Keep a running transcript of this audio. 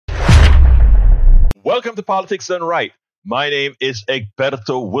Welcome to Politics Done Right. My name is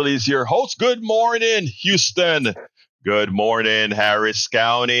Egberto Willies, your host. Good morning, Houston. Good morning, Harris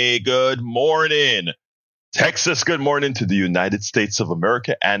County. Good morning, Texas. Good morning to the United States of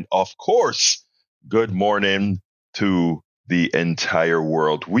America. And of course, good morning to the entire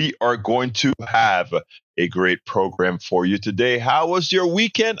world. We are going to have a great program for you today. How was your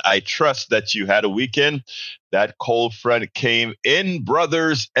weekend? I trust that you had a weekend. That cold front came in,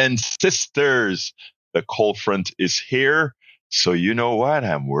 brothers and sisters. The cold front is here. So you know what?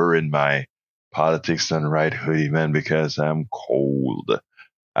 I'm wearing my Politics Done Right hoodie, man, because I'm cold.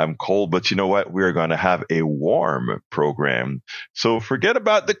 I'm cold, but you know what? We're going to have a warm program. So forget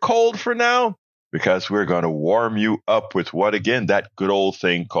about the cold for now, because we're going to warm you up with what again? That good old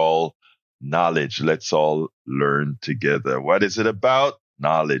thing called knowledge. Let's all learn together. What is it about?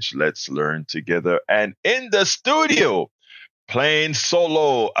 Knowledge. Let's learn together. And in the studio, playing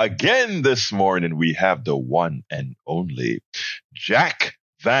solo again this morning, we have the one and only Jack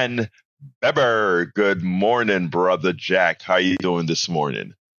Van Beber. Good morning, brother Jack. How you doing this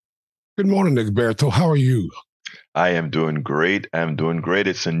morning? Good morning, Egberto. How are you? I am doing great. I'm doing great.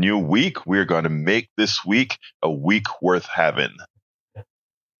 It's a new week. We're going to make this week a week worth having.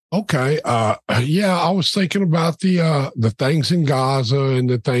 Okay. I was thinking about the things in Gaza and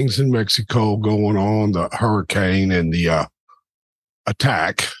the things in Mexico going on, the hurricane and the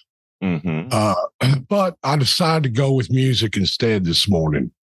attack. Mm-hmm. But I decided to go with music instead this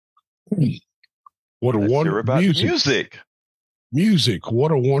morning. What a wonderful music. Music,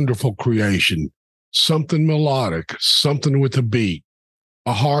 what a wonderful creation. Something melodic, something with a beat,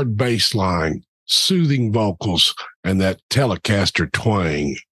 a hard bass line, soothing vocals, and that Telecaster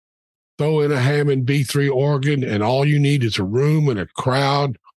twang. Throw in a Hammond B3 organ, and all you need is a room and a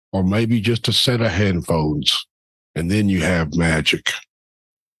crowd, or maybe just a set of headphones. And then you have magic.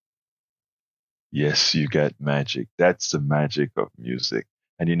 Yes, you got magic. That's the magic of music.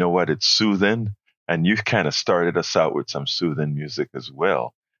 And you know what? It's soothing. And you kind of started us out with some soothing music as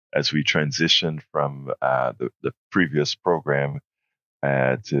well as we transition from the previous program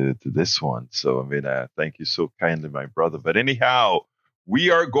to this one. So, I mean, thank you so kindly, my brother. But anyhow, we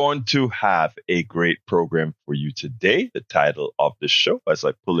are going to have a great program for you today. The title of the show, as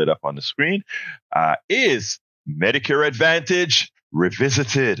I pull it up on the screen, is Medicare Advantage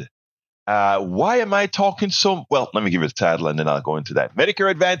Revisited. Why am I talking so? Well, let me give you the title and then I'll go into that. Medicare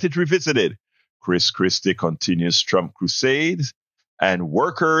Advantage Revisited. Christie continues Trump crusade, and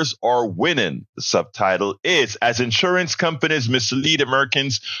workers are winning. The subtitle is, as insurance companies mislead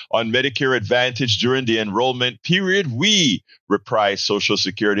Americans on Medicare Advantage during the enrollment period, we reprise Social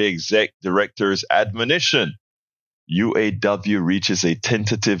Security exec director's admonition. UAW reaches a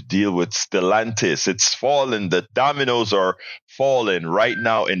tentative deal with Stellantis. It's fallen. The dominoes are falling right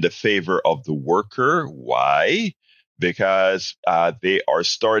now in the favor of the worker. Why? Because they are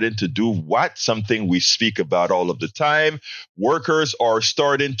starting to do what? Something we speak about all of the time. Workers are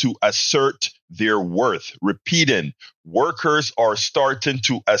starting to assert their worth. Repeating, workers are starting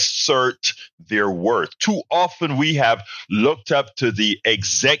to assert their worth. Too often we have looked up to the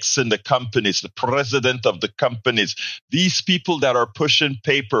execs in the companies, the president of the companies, these people that are pushing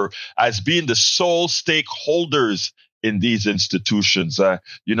paper as being the sole stakeholders in these institutions.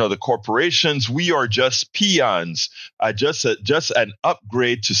 The corporations, we are just peons, just an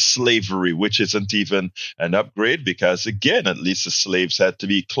upgrade to slavery, which isn't even an upgrade because, again, at least the slaves had to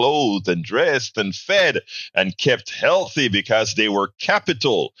be clothed and dressed and fed and kept healthy because they were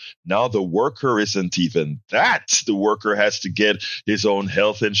capital. Now the worker isn't even that. The worker has to get his own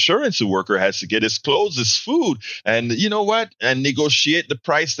health insurance. The worker has to get his clothes, his food, and you know what? And negotiate the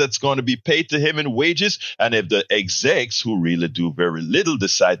price that's going to be paid to him in wages. And if the execs who really do very little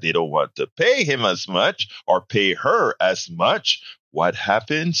decide they don't want to pay him as much or pay her as much, what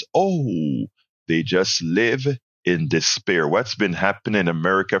happens? Oh, they just live in despair. What's been happening in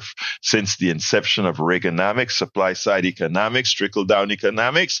America since the inception of Reaganomics, supply side economics, trickle down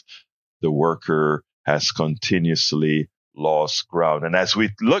economics? The worker has continuously lost ground. And as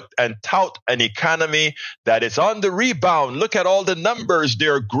we look and tout an economy that is on the rebound, look at all the numbers,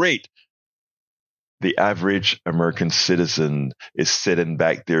 they're great. The average American citizen is sitting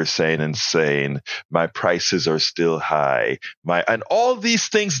back there saying, my prices are still high. And all these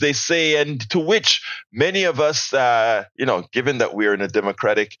things they say, and to which many of us, given that we're in a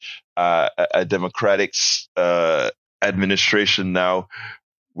democratic administration now,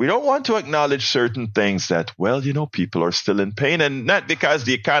 we don't want to acknowledge certain things that, people are still in pain, and not because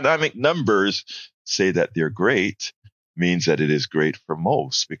the economic numbers say that they're great. Means that it is great for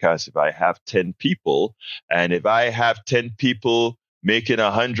most, because if I have 10 people, and if I have 10 people making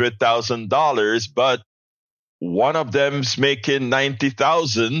 $100,000, but one of them's making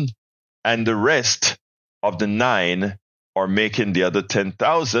 90,000, and the rest of the 9 are making the other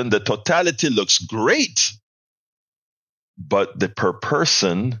 10,000. The totality looks great, but the per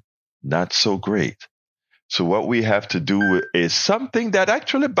person, not so great. So what we have to do is something that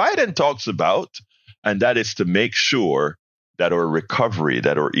actually Biden talks about, and that is to make sure that our recovery,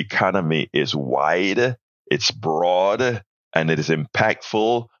 that our economy is wide, it's broad, and it is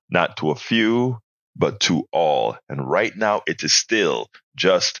impactful, not to a few, but to all. And right now, it is still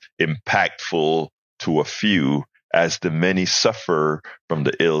just impactful to a few, as the many suffer from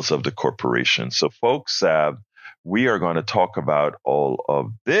the ills of the corporation. So, folks, we are going to talk about all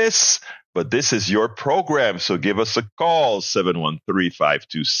of this, but this is your program. So give us a call,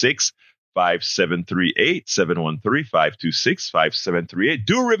 713-526-5738, 713-526-5738.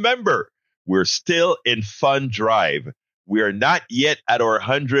 Do remember, we're still in fund drive. We are not yet at our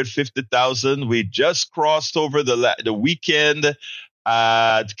 150,000. We just crossed over the weekend,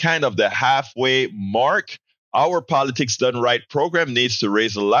 kind of the halfway mark. Our Politics Done Right program needs to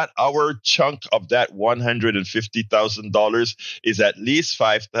raise a lot. Our chunk of that $150,000 is at least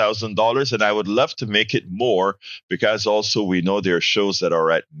 $5,000, and I would love to make it more, because also we know there are shows that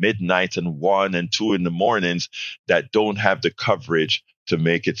are at midnight and 1 and 2 in the mornings that don't have the coverage to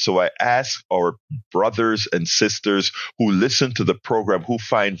make it. So I ask our brothers and sisters who listen to the program, who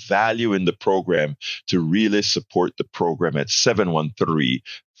find value in the program, to really support the program at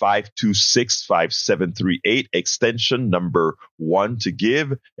 713-526-5738, extension number 1 to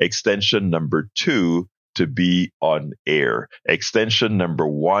give, extension number 2 to be on air. Extension number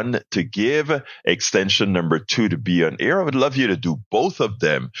 1 to give, extension number 2 to be on air. I would love you to do both of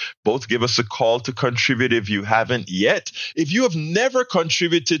them. Both give us a call to contribute if you haven't yet. If you have never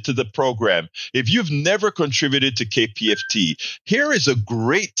contributed to the program, if you've never contributed to KPFT, here is a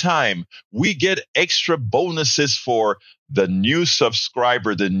great time. We get extra bonuses for the new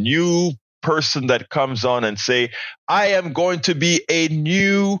subscriber, the new person that comes on and say, I am going to be a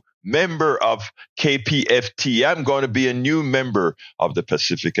new member of KPFT. I'm going to be a new member of the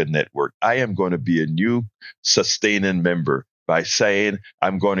Pacifica Network. I am going to be a new sustaining member by saying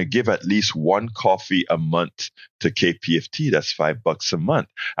I'm going to give at least 1 coffee a month to KPFT. That's $5 a month.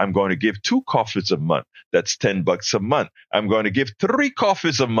 I'm going to give 2 coffees a month. That's $10 a month. I'm going to give 3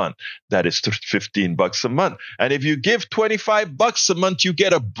 coffees a month. That is $15 a month. And if you give $25 a month, you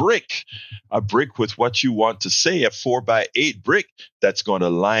get a brick with what you want to say, a 4x8 brick that's going to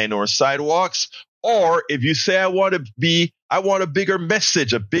line our sidewalks. Or if you say, I want a bigger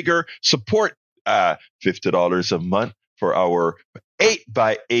message, a bigger support, $50 a month for our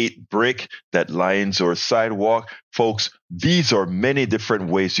 8x8 brick that lines our sidewalk. Folks, these are many different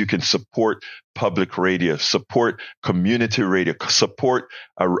ways you can support public radio, support community radio, support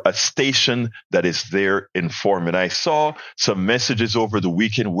a station that is there informing. I saw some messages over the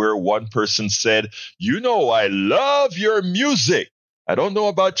weekend where one person said, I love your music. I don't know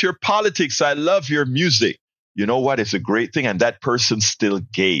about your politics. I love your music. You know what? It's a great thing. And that person still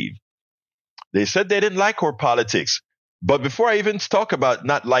gave. They said they didn't like our politics. But before I even talk about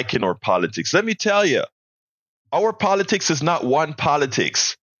not liking our politics, let me tell you, our politics is not one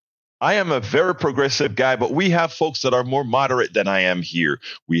politics. I am a very progressive guy, but we have folks that are more moderate than I am here.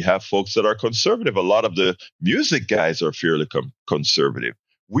 We have folks that are conservative. A lot of the music guys are fairly conservative.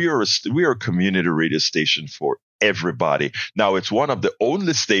 We are a community radio station for everybody. Now, it's one of the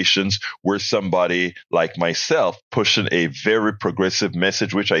only stations where somebody like myself pushing a very progressive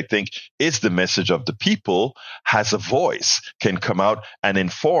message, which I think is the message of the people, has a voice, can come out and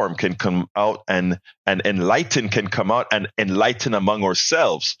inform, can come out and enlighten, can come out and enlighten among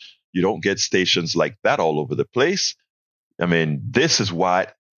ourselves. You don't get stations like that all over the place. I mean, this is why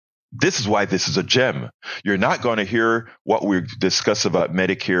this is a gem. You're not going to hear what we discuss about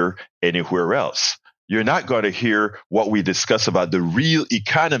Medicare anywhere else. You're not going to hear what we discuss about the real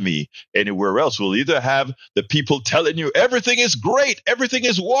economy anywhere else. We'll either have the people telling you everything is great, everything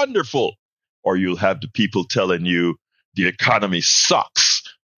is wonderful, or you'll have the people telling you the economy sucks,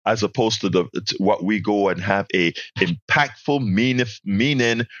 as opposed to what we go and have a impactful,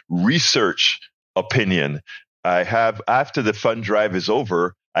 meaning research opinion. I have, after the fund drive is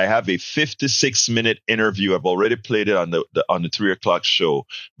over, I have a 56-minute interview. I've already played it on the 3 o'clock show,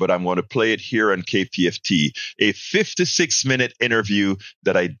 but I'm going to play it here on KPFT. A 56-minute interview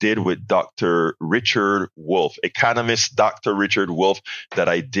that I did with Dr. Richard Wolff, economist Dr. Richard Wolff, that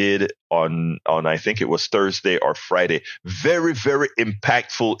I did on I think it was Thursday or Friday. Very, very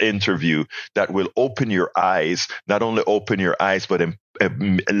impactful interview that will open your eyes, not only open your eyes, but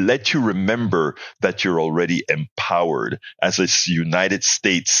let you remember that you're already empowered as a United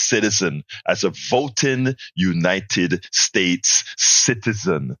States citizen, as a voting United States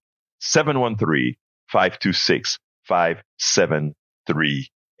citizen. 713-526-5738.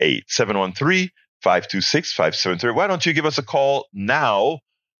 713-526-5738. Why don't you give us a call now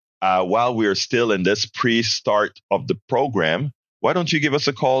while we are still in this pre-start of the program? Why don't you give us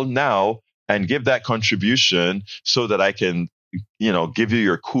a call now and give that contribution so that I can give you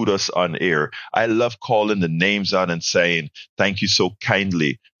your kudos on air. I love calling the names out and saying, thank you so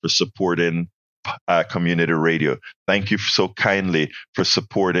kindly for supporting community radio. Thank you so kindly for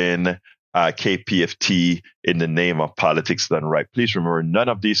supporting KPFT in the name of politics done right. Please remember, none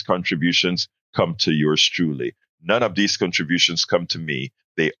of these contributions come to yours truly. None of these contributions come to me.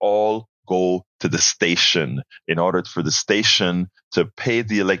 They all go to the station in order for the station to pay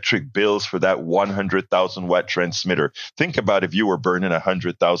the electric bills for that 100,000 watt transmitter. Think about if you were burning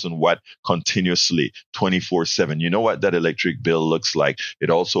 100,000 watt continuously 24/7. You know what that electric bill looks like. It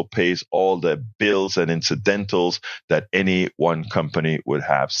also pays all the bills and incidentals that any one company would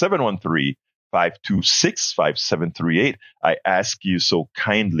have. 713-526-5738. I ask you so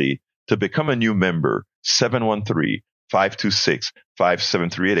kindly to become a new member.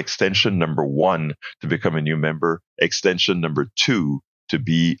 713-526-5738, extension number 1 to become a new member, extension number 2 to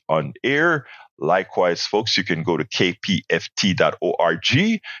be on air. Likewise, folks, you can go to kpft.org,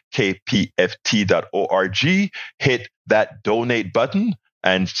 kpft.org, hit that donate button,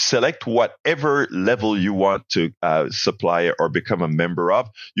 and select whatever level you want to supply or become a member of.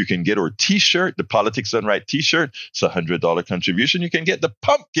 You can get our t-shirt, the Politics Done Right t-shirt. It's a $100 contribution. You can get the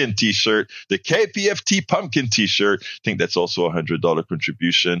pumpkin t-shirt, the KPFT pumpkin t-shirt. I think that's also a $100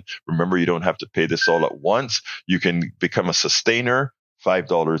 contribution. Remember, you don't have to pay this all at once. You can become a sustainer,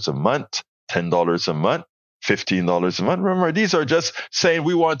 $5 a month, $10 a month, $15 a month. Remember, these are just saying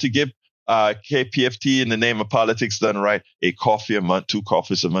we want to give KPFT in the name of politics done right, a coffee a month, 2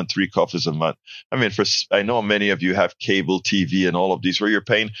 coffees a month, 3 coffees a month. I mean, I know many of you have cable TV and all of these where you're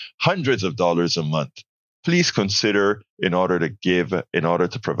paying hundreds of dollars a month. Please consider, in order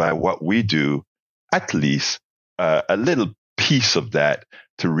to provide what we do, at least a little piece of that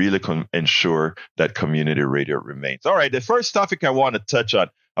to really ensure that community radio remains. All right, the first topic I want to touch on,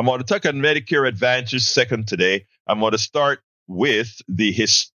 I'm going to touch on Medicare Advantage second today. I'm going to start with the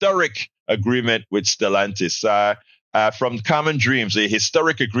historic agreement with Stellantis. From Common Dreams, a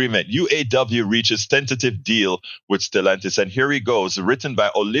historic agreement. UAW reaches tentative deal with Stellantis. And here he goes, written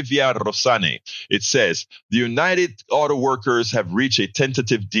by Olivia Rossane. It says, the United Auto Workers have reached a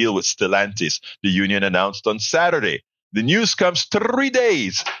tentative deal with Stellantis, the union announced on Saturday. The news comes 3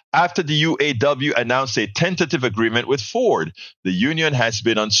 days after the UAW announced a tentative agreement with Ford. The union has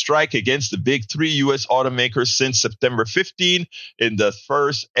been on strike against the big 3 U.S. automakers since September 15. In the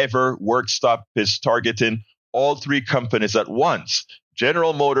first ever work stop is targeting all 3 companies at once.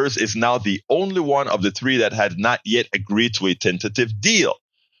 General Motors is now the only one of the 3 that had not yet agreed to a tentative deal.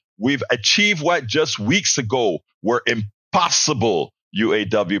 We've achieved what just weeks ago were impossible,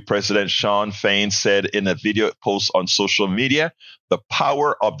 UAW President Shawn Fain said in a video post on social media. The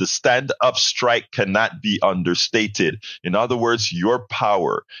power of the stand-up strike cannot be understated. In other words, your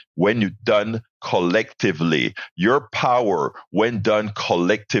power when you're done collectively, your power when done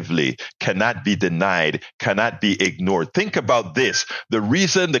collectively cannot be denied, cannot be ignored. Think about this. The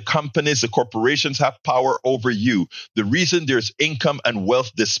reason the companies, the corporations have power over you, the reason there's income and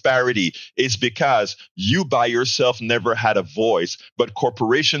wealth disparity is because you by yourself never had a voice, but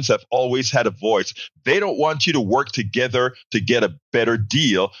corporations have always had a voice. They don't want you to work together to get a better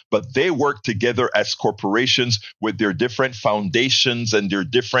deal, but they work together as corporations with their different foundations and their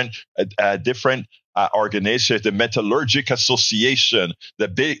different organizations, the Metallurgic Association,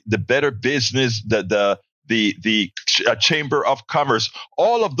 the Better Business, the Chamber of Commerce.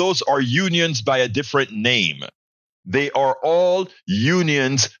 All of those are unions by a different name. They are all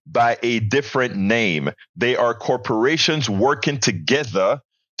unions by a different name. They are corporations working together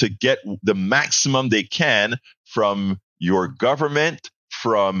to get the maximum they can from your government,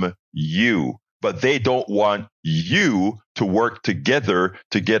 from you. But they don't want you to work together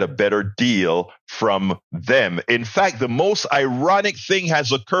to get a better deal from them. In fact, the most ironic thing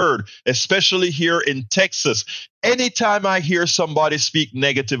has occurred, especially here in Texas. Anytime I hear somebody speak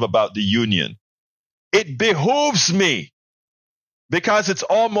negative about the union, it behooves me, because it's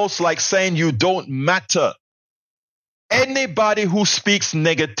almost like saying you don't matter. Anybody who speaks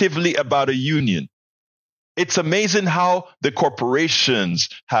negatively about a union, it's amazing how the corporations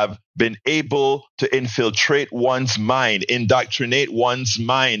have been able to infiltrate one's mind, indoctrinate one's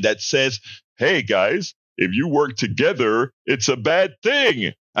mind that says, hey guys, if you work together, it's a bad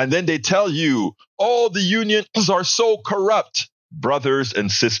thing. And then they tell you, oh, the unions are so corrupt. Brothers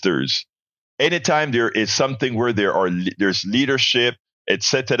and sisters, anytime there is something where there's leadership,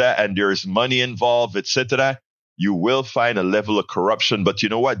 etc., and there's money involved, etc., you will find a level of corruption. But you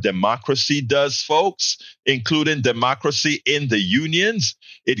know what democracy does, folks, including democracy in the unions?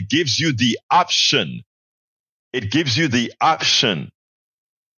 It gives you the option. It gives you the option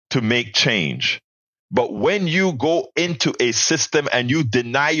to make change. But when you go into a system and you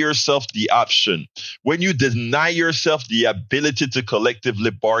deny yourself the option, when you deny yourself the ability to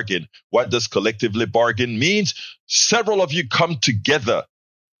collectively bargain, what does collectively bargain means? Several of you come together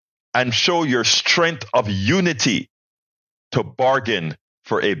and show your strength of unity to bargain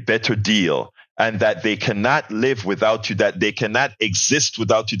for a better deal, and that they cannot live without you, that they cannot exist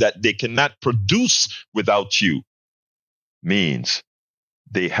without you, that they cannot produce without you, means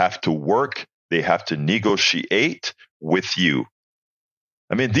they have to work. They have to negotiate with you.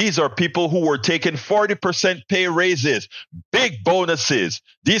 I mean, these are people who were taking 40% pay raises, big bonuses,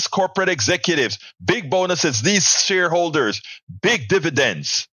 these corporate executives, big bonuses, these shareholders, big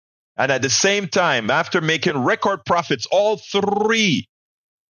dividends. And at the same time, after making record profits, all three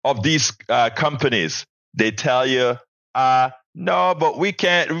of these companies, they tell you, no, but we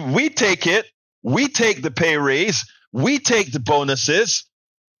can't. We take it. We take the pay raise. We take the bonuses.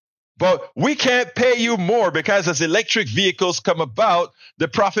 But we can't pay you more because as electric vehicles come about, the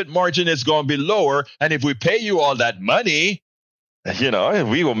profit margin is going to be lower. And if we pay you all that money,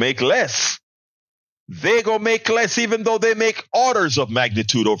 we will make less. They go make less, even though they make orders of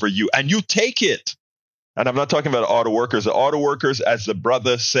magnitude over you, and you take it. And I'm not talking about auto workers. The auto workers, as the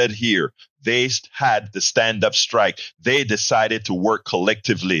brother said here, they had the stand-up strike. They decided to work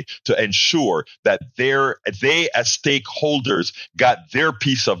collectively to ensure that they as stakeholders got their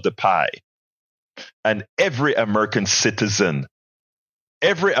piece of the pie. And every American citizen,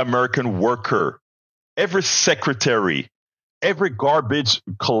 every American worker, every secretary, every garbage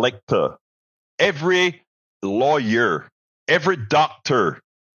collector, every lawyer, every doctor,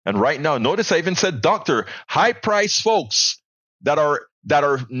 and right now, notice I even said doctor, high-priced folks that are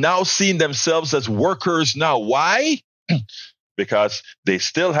now seeing themselves as workers now. Why? Because they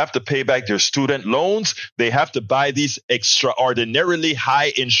still have to pay back their student loans. They have to buy these extraordinarily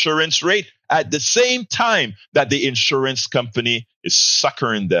high insurance rate at the same time that the insurance company is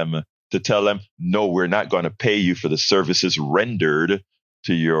suckering them to tell them, no, we're not going to pay you for the services rendered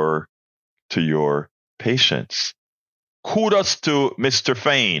to your patients. Kudos to Mr.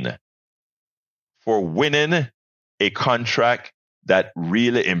 Fain for winning a contract that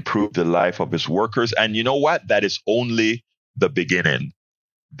really improved the life of his workers. And you know what? That is only the beginning.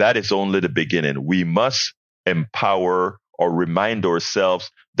 That is only the beginning. We must empower or remind ourselves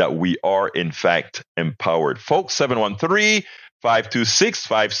that we are, in fact, empowered. Folks,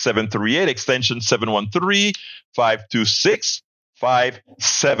 713-526-5738, extension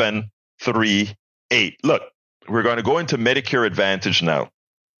 713-526-5738. Look, we're going to go into Medicare Advantage now.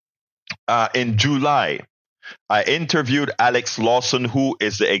 In July, I interviewed Alex Lawson, who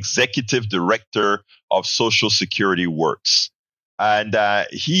is the executive director of Social Security Works. And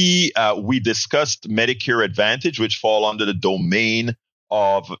we discussed Medicare Advantage, which fall under the domain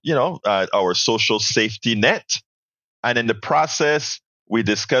of, our social safety net. And in the process, we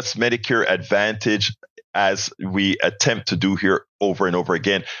discussed Medicare Advantage as we attempt to do here over and over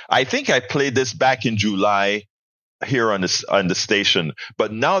again. I think I played this back in July here on the station.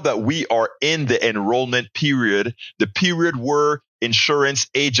 But now that we are in the enrollment period, the period where insurance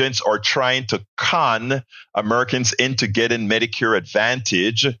agents are trying to con Americans into getting Medicare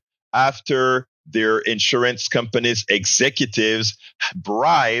Advantage after their insurance companies' executives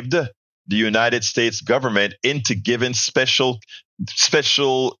bribed the United States government into giving special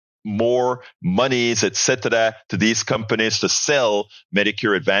more monies, etc., to these companies to sell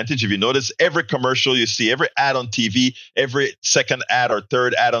Medicare Advantage. If you notice, every commercial you see, every ad on TV, every second ad or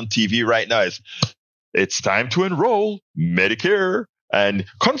third ad on TV right now is, it's time to enroll Medicare and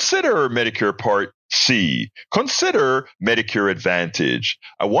consider Medicare Part C. Consider Medicare Advantage.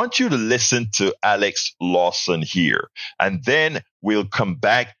 I want you to listen to Alex Lawson here, and then we'll come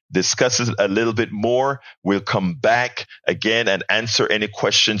back, discuss it a little bit more. We'll come back again and answer any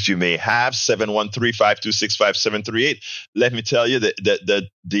questions you may have. 713-526-5738. Let me tell you that the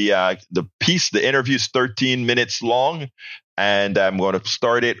the piece, the interview is 13 minutes long, and I'm going to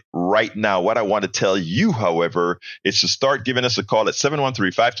start it right now. What I want to tell you, however, is to start giving us a call at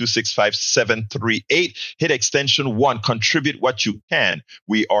 713-526-5738. Hit extension 1. Contribute what you can.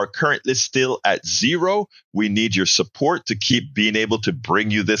 We are currently still at 0. We need your support to keep being able to bring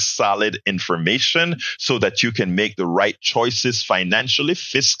you this solid information so that you can make the right choices financially,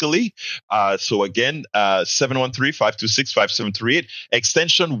 fiscally. So again, 713-526-5738.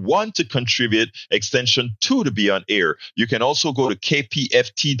 Extension 1 to contribute. Extension 2 to be on air. You can also go to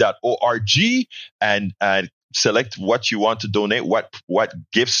kpft.org and select what you want to donate, what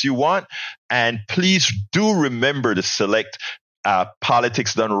gifts you want. And please do remember to select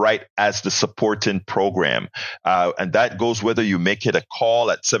Politics Done Right as the supporting program. And that goes whether you make it a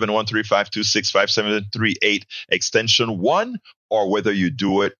call at 713-526-5738 extension 1, or whether you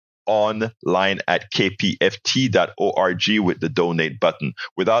do it online at kpft.org with the donate button.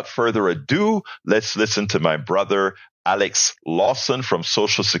 Without further ado, let's listen to my brother Alex Lawson from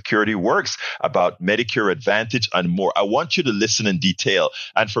Social Security Works about Medicare Advantage and more. I want you to listen in detail.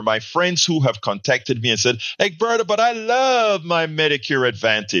 And for my friends who have contacted me and said, "Hey, Berta, but I love my Medicare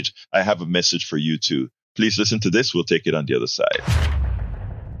Advantage," I have a message for you too. Please listen to this. We'll take it on the other side.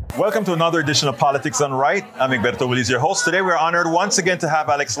 Welcome to another edition of Politics Done Right. I'm Egberto Willies, your host. Today we're honored once again to have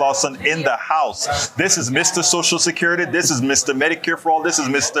Alex Lawson in the house. This is Mr. Social Security. This is Mr. Medicare for All. This is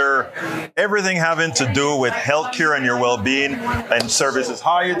Mr. Everything having to do with healthcare and your well-being and services.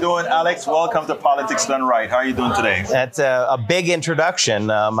 How are you doing, Alex? Welcome to Politics Done Right. How are you doing today? That's a big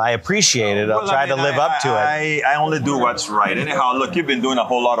introduction. I appreciate it. I'll try to live up to it. I only do what's right. Anyhow, look, you've been doing a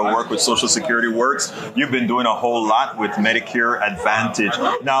whole lot of work with Social Security Works. You've been doing a whole lot with Medicare Advantage.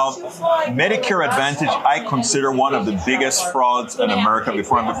 Now, Medicare Advantage, I consider one of the biggest frauds in America.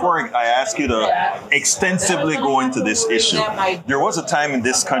 Before I ask you to extensively go into this issue, there was a time in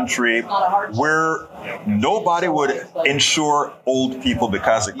this country where nobody would insure old people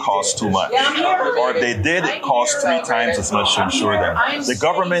because it costs too much. Or if they did, it cost 3 times as much to insure them. The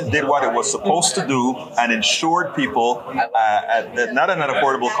government did what it was supposed to do and insured people at not an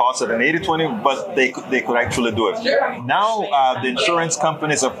affordable cost, at an 80-20, but they could actually do it. Now, the insurance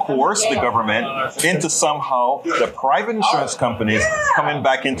companies, of course, the government, into somehow the private insurance companies coming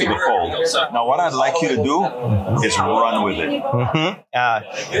back into the fold. Now, what I'd like you to do is run with it.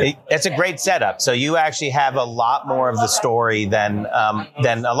 It's a great setup. So you actually have a lot more of the story than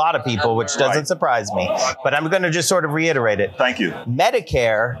a lot of people, which doesn't surprise me. But I'm going to just sort of reiterate it. Thank you.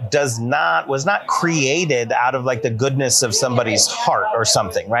 Medicare was not created out of like the goodness of somebody's heart or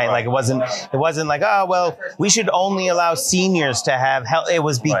something, right? Like it wasn't like, oh, well, we should only allow seniors to have health. It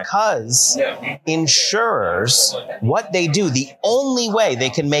was because insurers, what they do, the only way they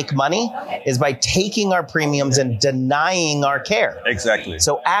can make money is by taking our premiums and denying our care. Exactly.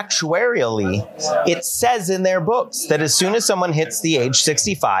 So actuarially, it says in their books that as soon as someone hits the age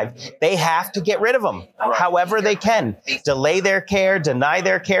 65, they have to get rid of them, however they can. Delay their care, deny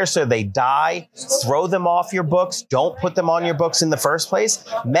their care so they die, throw them off your books, don't put them on your books in the first place.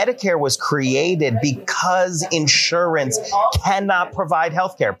 Medicare was created because insurance cannot provide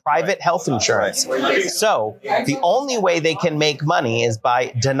health care. Private health insurance. So the only way they can make money is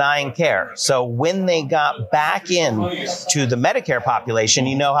by denying care. So when they got back in to the Medicare population,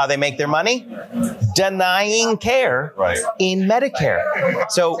 you know how they make their money? Denying care in Medicare.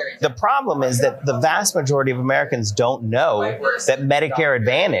 So the problem is that the vast majority of Americans don't know that Medicare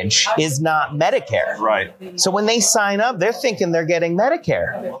Advantage is not Medicare. Right. So when they sign up, they're thinking they're getting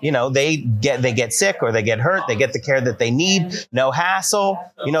Medicare. You know, they get sick or they get hurt, they get the care that they need, no hassle.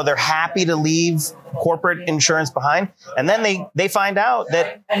 You know, they're happy to leave corporate insurance behind. And then they find out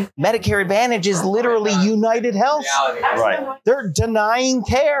that Medicare Advantage is literally United Health. Right. They're denying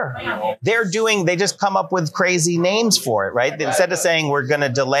care. They just come up with crazy names for it, right? Instead of saying we're going to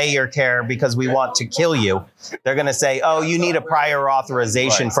delay your care because we want to kill you, they're going to say, oh, you need a prior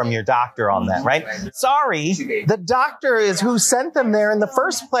authorization from your doctor on that, right? Sorry, the doctor is who sent them there in the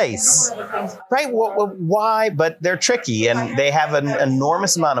first place, right? Why? But they're tricky and they have an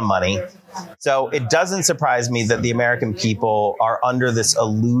enormous amount of money. So it doesn't surprise me that the American people are under this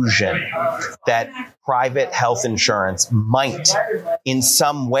illusion that private health insurance might in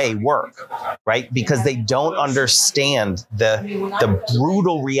some way work, right? Because they don't understand the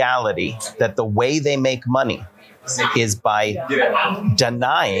brutal reality that the way they make money is by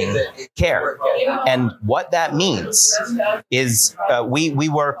denying care. And what that means is we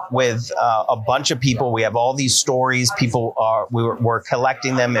work with a bunch of people. We have all these stories. We're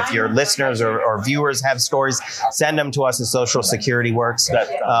collecting them. If your listeners or viewers have stories, send them to us at Social Security Works,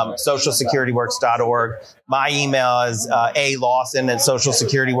 socialsecurityworks.org. My email is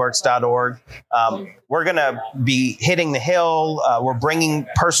alawson@socialsecurityworks.org. We're going to be hitting the Hill. We're bringing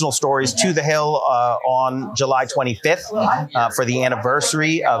personal stories to the Hill on July 25th for the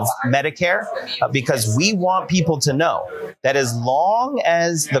anniversary of Medicare, because we want people to know that as long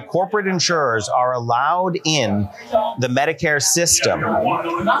as the corporate insurers are allowed in the Medicare system,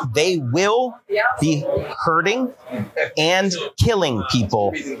 they will be hurting and killing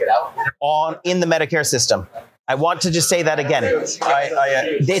people in the Medicare system. I want to just say that again. It's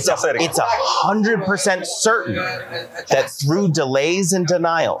 100% certain that through delays and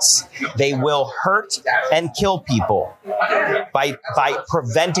denials, they will hurt and kill people by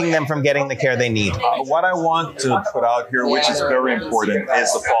preventing them from getting the care they need. What I want to put out here, which is very important,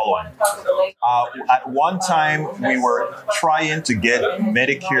 is the following. At one time, we were trying to get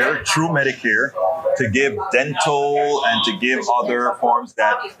Medicare, true Medicare, to give dental and to give other forms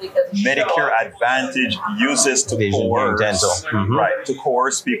that Medicare Advantage uses to coerce, right, to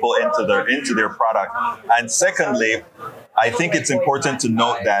coerce people into their product. And secondly, I think it's important to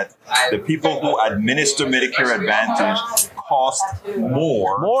note that the people who administer Medicare Advantage cost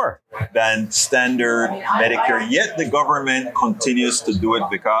more than standard Medicare, yet the government continues to do it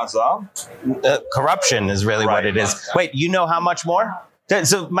because of corruption is really what it is. Wait, you know how much more?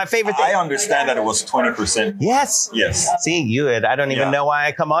 So my favorite thing. I understand that it was 20%. Yes. See, I don't even know why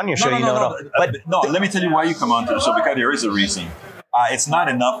I come on your show. Let me tell you why you come onto the show, because there is a reason. It's not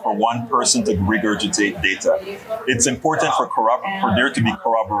enough for one person to regurgitate data. It's important for there to be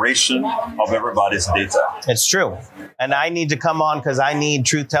corroboration of everybody's data. It's true. And I need to come on because I need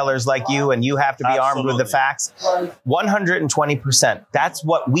truth tellers like you, and you have to be armed with the facts. 120%. That's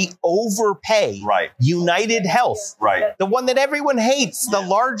what we overpay. Right. United Health. Right. The one that everyone hates, the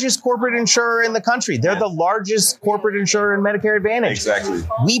largest corporate insurer in the country. They're the largest corporate insurer in Medicare Advantage. Exactly.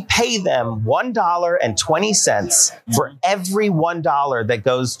 We pay them $1.20 for every $1 that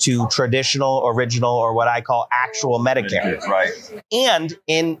goes to traditional, original, or what I call actual Medicare. Right. And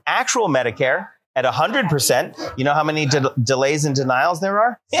in actual Medicare, at 100%, you know how many delays and denials there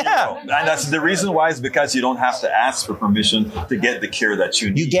are? Yeah. And that's the reason why, is because you don't have to ask for permission to get the care that you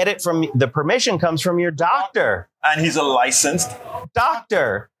need. You get it the permission comes from your doctor. And he's a licensed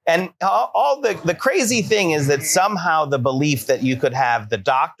doctor. And all the crazy thing is that somehow the belief that you could have the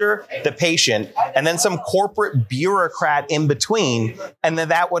doctor, the patient, and then some corporate bureaucrat in between, and then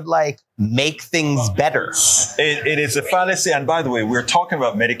that would make things better. It is a fallacy. And by the way, we're talking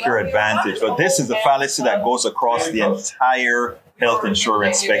about Medicare Advantage, but this is a fallacy that goes across the entire health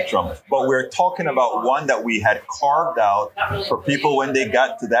insurance spectrum. But we're talking about one that we had carved out for people when they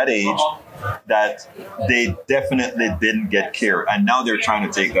got to that age that they definitely didn't get care. And now they're trying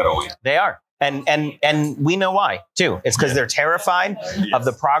to take that away. They are. And we know why, too. It's because they're terrified of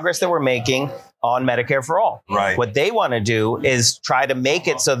the progress that we're making on Medicare for All. Right. What they want to do is try to make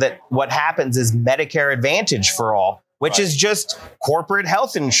it so that what happens is Medicare Advantage for all, which is just corporate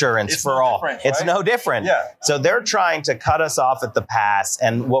health insurance for all. It's no different. Yeah. So they're trying to cut us off at the pass.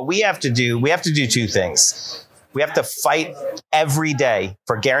 And what we have to do two things. We have to fight every day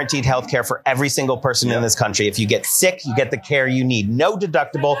for guaranteed health care for every single person in this country. If you get sick, you get the care you need. No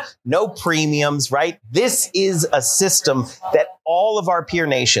deductible, no premiums, right? This is a system that all of our peer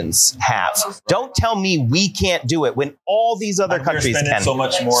nations have. Don't tell me we can't do it when all these other countries can. We're spending so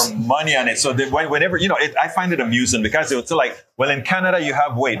much more money on it. So whenever, I find it amusing because they would say in Canada, you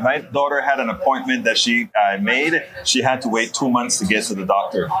have wait. My daughter had an appointment that she made. She had to wait 2 months to get to the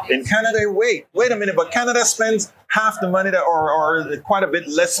doctor. In Canada, wait a minute, but Canada spends half the money or quite a bit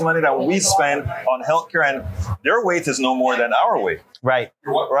less money that we spend on healthcare, and their wait is no more than our wait. Right.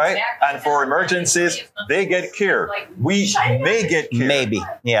 And for emergencies, they get care. We may get care. Maybe.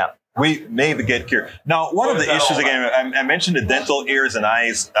 Yeah. We may get care. Now, one of the issues, again, I mentioned the dental, ears, and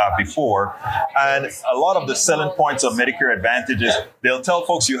eyes before, and a lot of the selling points of Medicare Advantage is they'll tell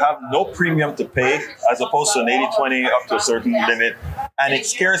folks you have no premium to pay as opposed to an 80-20 up to a certain limit. And it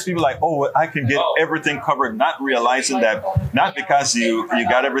scares people I can get everything covered, not realizing that not because you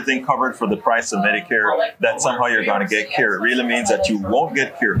got everything covered for the price of Medicare that somehow you're going to get care. It really means that you won't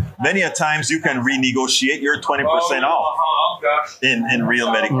get care. Many a times you can renegotiate your 20% off in real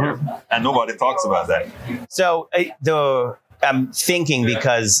Medicare. And nobody talks about that. So I'm thinking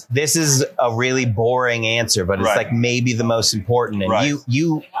because this is a really boring answer, but it's maybe the most important. And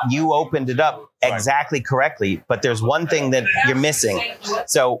you opened it up exactly correctly, but there's one thing that you're missing.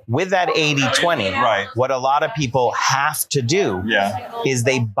 So with that 80-20, what a lot of people have to do is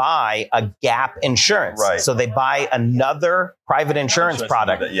they buy a gap insurance. So they buy another private insurance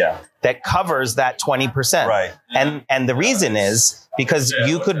product that covers that 20%. And the reason is because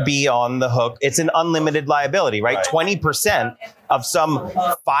you could be on the hook. It's an unlimited liability, right? 20% of some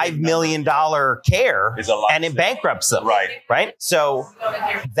 $5 million care and it bankrupts them. Right. So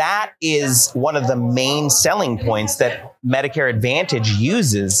that is one of the main selling points that Medicare Advantage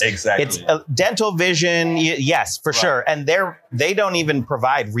uses. Exactly. It's dental vision. Yes, for sure. And they don't even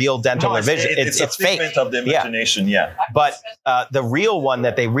provide real dental or vision. It's a fake. figment of the imagination. Yeah. But the real one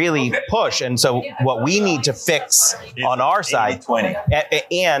that they really push. And so what we need to fix on our side, 20.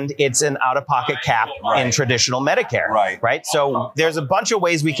 and it's an out-of-pocket cap in traditional Medicare. Right. So there's a bunch of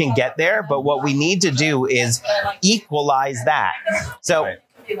ways we can get there, but what we need to do is equalize that. So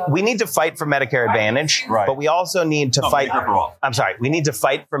we need to fight for Medicare Advantage, but we also need to fight. Medicare for all. I'm sorry. We need to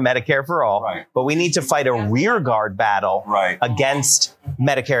fight for Medicare for all, but we need to fight a rear guard battle against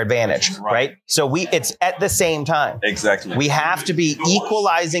Medicare Advantage, right? So it's at the same time. Exactly. We have to be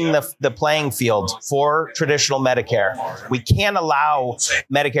equalizing the playing field for traditional Medicare. We can't allow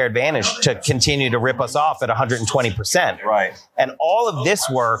Medicare Advantage to continue to rip us off at 120%. Right. And all of this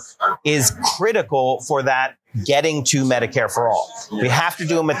work is critical for that getting to Medicare for all. We have to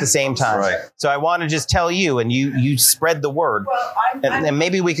do them at the same time. So I want to just tell you, and you spread the word, and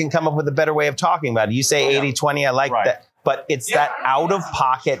maybe we can come up with a better way of talking about it. You say 80-20, I like that. But it's that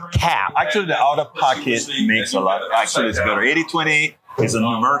out-of-pocket cap. Actually, the out-of-pocket makes a lot. Actually, it's better. 80-20 is a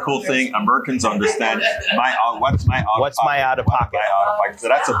numerical thing. Americans understand what's my out-of-pocket. So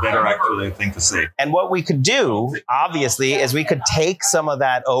that's a better actually thing to say. And what we could do, obviously, is we could take some of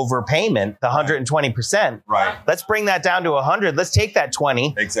that overpayment, the 120%. Let's bring that down to 100. Let's take that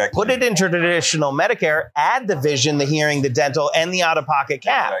 20. Exactly. Put it into traditional Medicare, add the vision, the hearing, the dental, and the out-of-pocket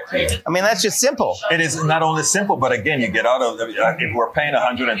cap. I mean, that's just simple. It is not only simple, but again, you get out of, if we're paying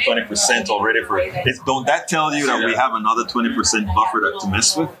 120% already for it, don't that tell you that we have another 20% buffer to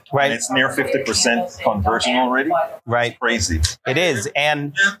mess with? And it's near 50% conversion already. Right. It's crazy. It is.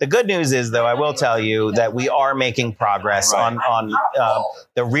 And the good news is, though, I will tell you that we are making progress on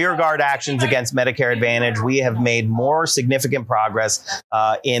the rear guard actions against Medicare Advantage. We have made more significant progress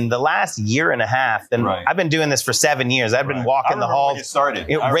in the last year and a half than I've been doing this for 7 years. I've been walking the halls,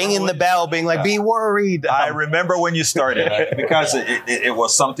 ringing the bell, being like, be worried. I remember when you started because it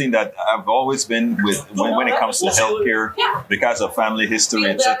was something that I've always been with when it comes to healthcare, because of family history,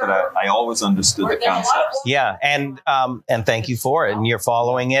 etc. I always understood the concepts. Yeah, and thank you for it. And you're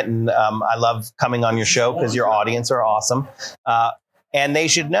following it, and I love coming on your show because your audience are awesome. And they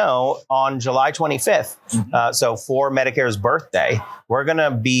should know on July 25th, so for Medicare's birthday, we're going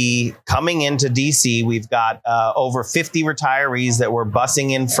to be coming into DC. We've got over 50 retirees that we're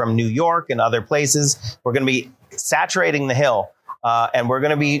busing in from New York and other places. We're going to be saturating the Hill, and we're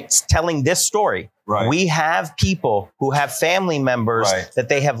going to be telling this story. We have people who have family members that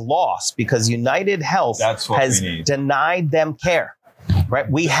they have lost because United Health has denied them care.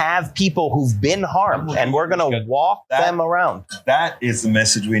 We have people who've been harmed, and we're going to walk them around. That is the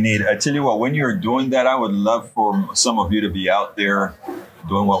message we need. I tell you what, when you're doing that, I would love for some of you to be out there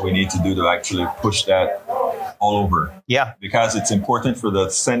doing what we need to do to actually push that all over. Yeah. Because it's important for the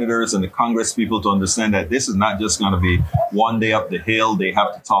senators and the Congress people to understand that this is not just going to be one day up the hill they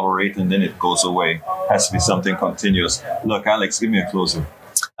have to tolerate and then it goes away. It has to be something continuous. Look, Alex, give me a closer.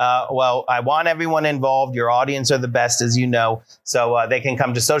 Well, I want everyone involved. Your audience are the best, as you know. So they can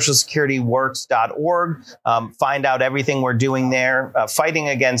come to socialsecurityworks.org, find out everything we're doing there. Fighting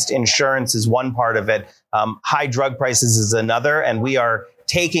against insurance is one part of it. High drug prices is another. And we are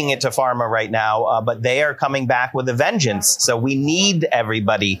taking it to pharma right now, but they are coming back with a vengeance. So we need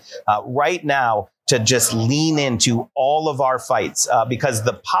everybody right now to just lean into all of our fights because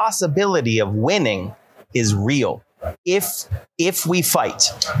the possibility of winning is real. If we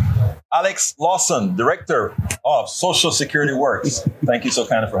fight. Alex Lawson, Director of Social Security Works. Thank you so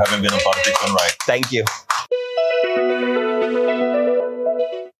kindly for having been on Politics Done Right. Thank you.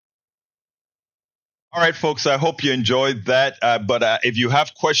 All right, folks, I hope you enjoyed that. But if you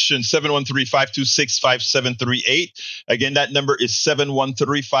have questions, 713-526-5738. Again, that number is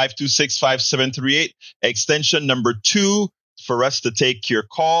 713-526-5738. Extension number 2. For us to take your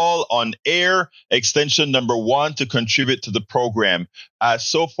call on air, extension number 1 to contribute to the program.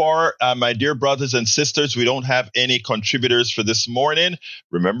 So far, my dear brothers and sisters, we don't have any contributors for this morning.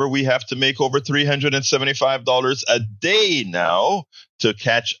 Remember, we have to make over $375 a day now to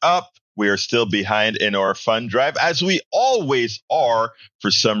catch up. We are still behind in our fund drive, as we always are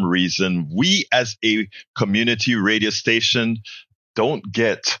for some reason. We, as a community radio station, don't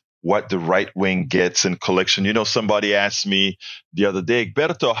get what the right wing gets in collection. You know, somebody asked me the other day,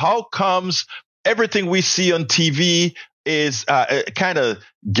 Egberto, how comes everything we see on TV is kind of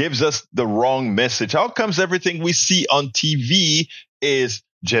gives us the wrong message? How comes everything we see on TV is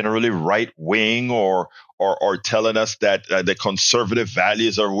generally right wing or telling us that the conservative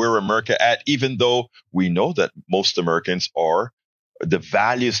values are where America at, even though we know that most Americans are, the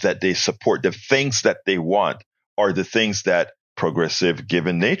values that they support, the things that they want are the things that progressive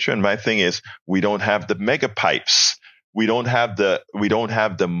given nature. And my thing is, we don't have the mega pipes. We don't have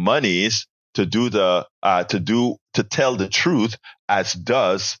the monies to tell the truth, as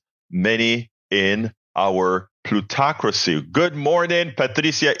does many in our plutocracy. Good morning,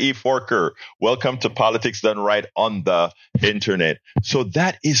 Patricia E. Forker. Welcome to Politics Done Right on the Internet. So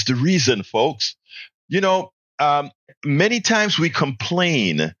that is the reason, folks. Many times we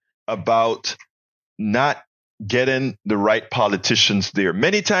complain about not getting the right politicians there.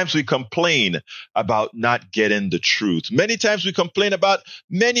 Many times we complain about not getting the truth. Many times we complain about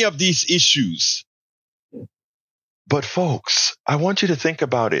many of these issues. But folks, I want you to think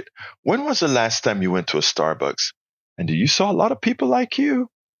about it. When was the last time you went to a Starbucks and you saw a lot of people like you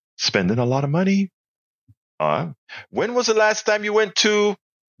spending a lot of money? When was the last time you went to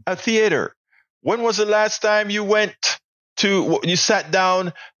a theater? When was the last time you sat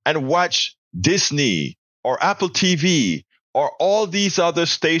down and watched Disney or Apple TV or all these other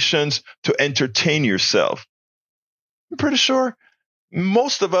stations to entertain yourself? I'm pretty sure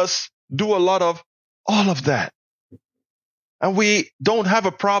most of us do a lot of all of that. And we don't have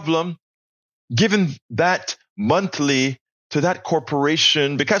a problem giving that monthly to that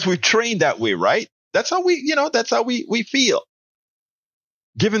corporation because we're trained that way, right? That's how we feel.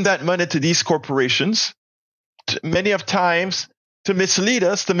 Giving that money to these corporations, many of times to mislead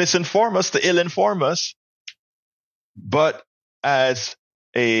us, to misinform us, to ill-inform us. But as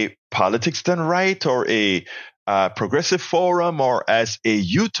a Politics Done Right or a Progressive Forum or as a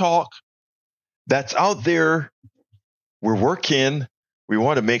U-Talk that's out there, we're working. We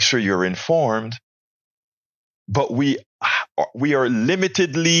want to make sure you're informed, but we are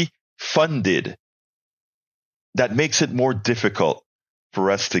limitedly funded. That makes it more difficult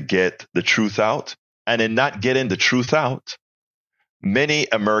for us to get the truth out. And in not getting the truth out, many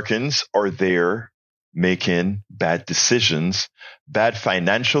Americans are there making bad decisions, bad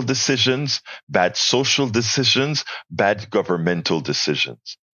financial decisions, bad social decisions, bad governmental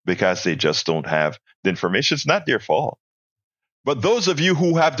decisions, because they just don't have the information. It's not their fault. But those of you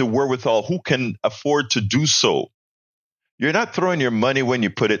who have the wherewithal, who can afford to do so, you're not throwing your money when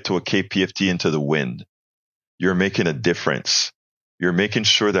you put it to a KPFT into the wind. You're making a difference. You're making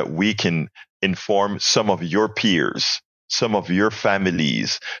sure that we can inform some of your peers, some of your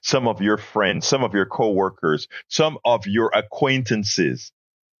families, some of your friends, some of your coworkers, some of your acquaintances,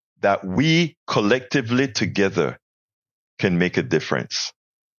 that we collectively together can make a difference.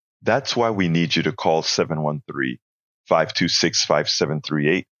 That's why we need you to call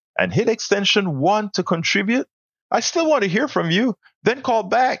 713-526-5738 and hit extension 1 to contribute. I still want to hear from you. Then call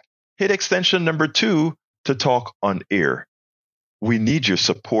back, hit extension number 2 to talk on air. We need your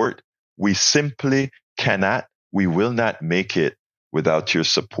support. We simply cannot, we will not make it without your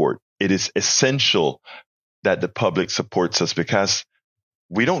support. It is essential that the public supports us because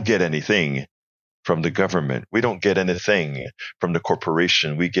we don't get anything from the government. We don't get anything from the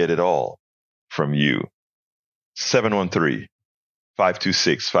corporation. We get it all from you.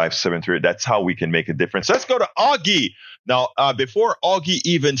 713-526-5738. That's how we can make a difference. Let's go to Augie. Now, before Augie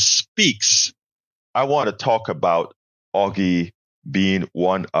even speaks, I want to talk about Augie being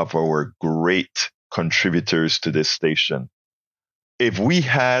one of our great contributors to this station. If we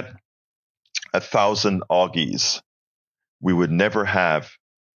had 1,000 Augies, we would never have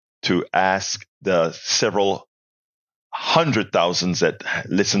to ask the several hundred thousands that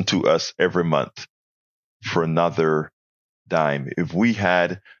listen to us every month for another dime. If we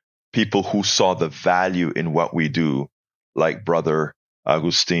had people who saw the value in what we do, like Brother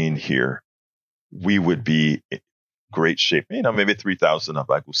Agustin here, we would be in great shape. Maybe 3,000 of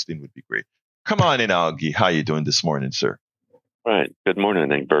Agustin would be great. Come on in, Augie. How you doing this morning, sir? Right. Good morning,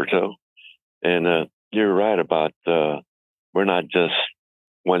 Egberto. And you're right about we're not just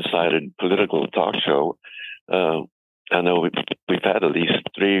one-sided political talk show. I know we've had at least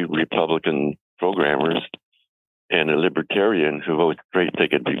 3 Republican programmers and a Libertarian who vote straight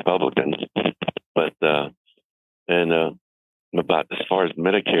ticket Republican. But about as far as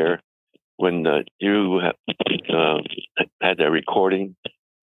Medicare, when you had that recording,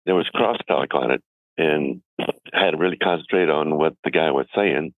 there was crosstalk on it, and I had to really concentrate on what the guy was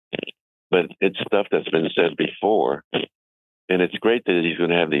saying. But it's stuff that's been said before, and it's great that he's going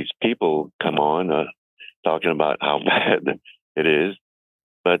to have these people come on talking about how bad it is.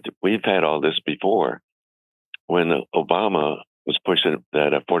 But we've had all this before. when Obama was pushing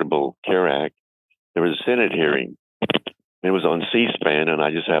that Affordable Care Act, there was a Senate hearing. It was on C-SPAN, and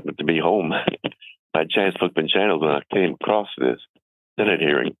I just happened to be home by chance flipping channels when I came across this Senate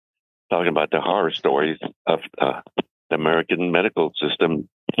hearing talking about the horror stories of the American medical system.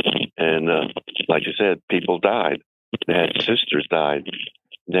 And like you said, people died. They had sisters died.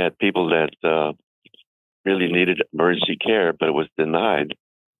 They had people that really needed emergency care, but it was denied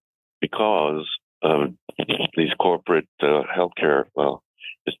because of these corporate healthcare. Well,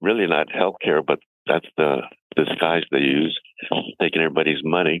 it's really not healthcare, but that's the disguise they use, taking everybody's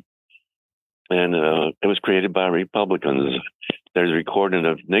money. And it was created by Republicans. There's a recording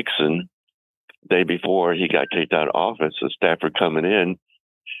of Nixon the day before he got kicked out of office, a staffer coming in,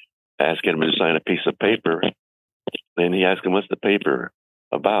 asking him to sign a piece of paper. And he asked him, what's the paper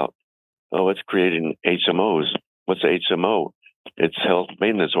about? Oh, it's creating HMOs. What's the HMO? It's Health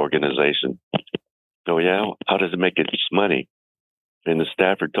Maintenance Organization. Oh, yeah? How does it make its money? And the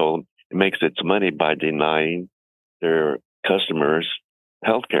staffer told him it makes its money by denying their customers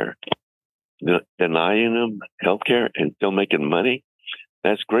health care. Denying them health care and still making money?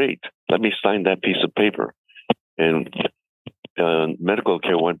 That's great. Let me sign that piece of paper. And medical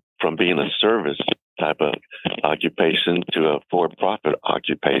care went from being a service type of occupation to a for-profit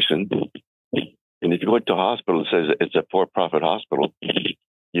occupation. And if you go to a hospital that says it's a for-profit hospital,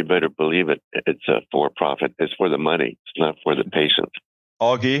 you better believe it. It's a for-profit. It's for the money. It's not for the patient.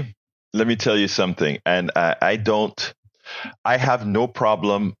 Augie, let me tell you something. And I have no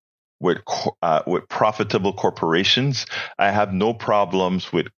problem with profitable corporations. I have no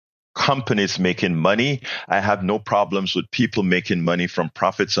problems with companies making money. I have no problems with people making money from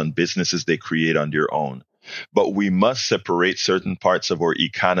profits on businesses they create on their own. But we must separate certain parts of our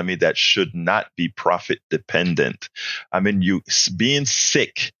economy that should not be profit dependent. I mean, you being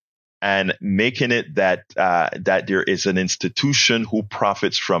sick and making it that there is an institution who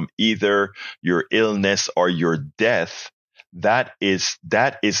profits from either your illness or your death, that is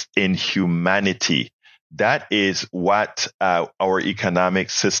inhumanity. That is what our economic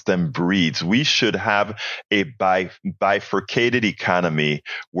system breeds. We should have a bifurcated economy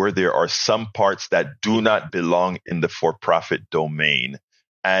where there are some parts that do not belong in the for-profit domain.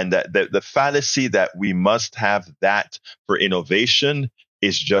 And the fallacy that we must have that for innovation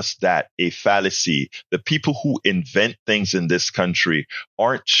is just that, a fallacy. The people who invent things in this country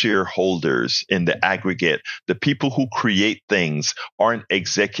aren't shareholders in the aggregate. The people who create things aren't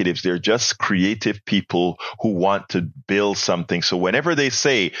executives. They're just creative people who want to build something. So whenever they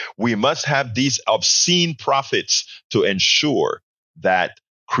say we must have these obscene profits to ensure that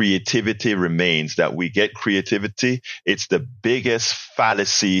creativity remains, that we get creativity, it's the biggest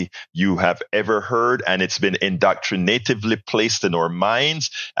fallacy you have ever heard. And it's been indoctrinatively placed in our minds.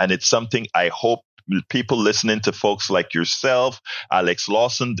 And it's something I hope people listening to folks like yourself, Alex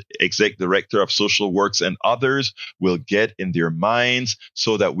Lawson, Exec Director of Social Works, and others will get in their minds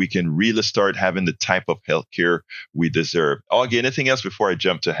so that we can really start having the type of healthcare we deserve. Augie, anything else before I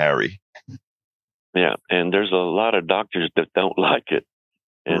jump to Harry? Yeah, and there's a lot of doctors that don't like it.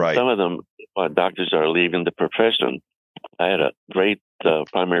 And right. Some of them, doctors are leaving the profession. I had a great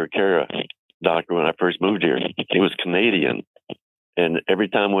primary care doctor when I first moved here. He was Canadian. And every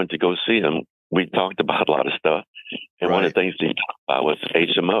time I went to go see him, we talked about a lot of stuff. And right. One of the things he talked about was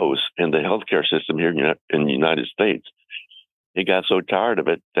HMOs and the healthcare system here in the United States. He got so tired of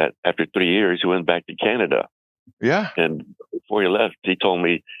it that after 3 years, he went back to Canada. Yeah. And before he left, he told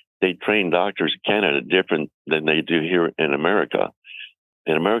me they train doctors in Canada different than they do here in America.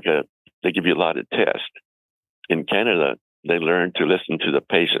 In America, they give you a lot of tests. In Canada, they learn to listen to the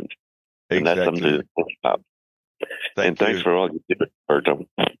patient. And that's something to think about. Thanks for all you do, Berto.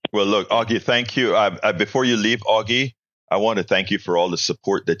 Well, look, Augie, thank you. Before you leave, Augie, I want to thank you for all the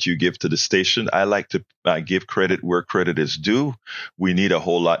support that you give to the station. I like to give credit where credit is due. We need a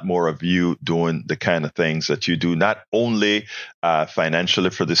whole lot more of you doing the kind of things that you do, not only financially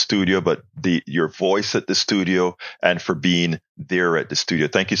for the studio, but your voice at the studio and for being there at the studio.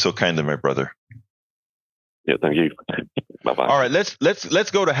 Thank you so kindly, my brother. Yeah, thank you. Bye-bye. All right,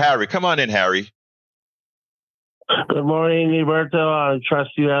 let's go to Harry. Come on in, Harry. Good morning, Roberto. I trust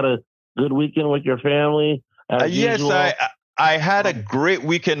you had a good weekend with your family. Yes, I had a great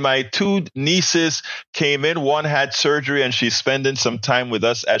weekend. My two nieces came in. One had surgery, and she's spending some time with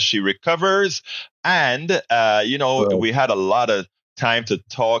us as she recovers. And, we had a lot of time to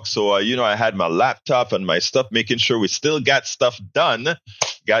talk. So, I had my laptop and my stuff, making sure we still got stuff done.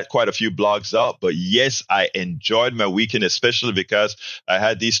 got quite a few blogs out. But yes, I enjoyed my weekend, especially because I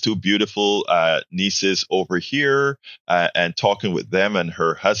had these two beautiful nieces over here and talking with them and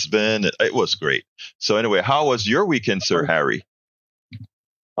her husband. It was great. So anyway, how was your weekend, Sir Harry?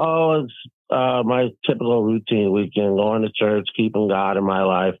 Oh, it's my typical routine weekend, going to church, keeping God in my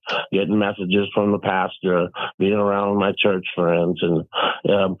life, getting messages from the pastor, being around my church friends, and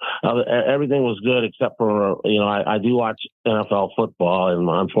everything was good except for, I do watch NFL football, and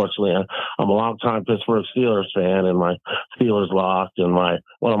unfortunately, I'm a longtime Pittsburgh Steelers fan, and my Steelers lost, and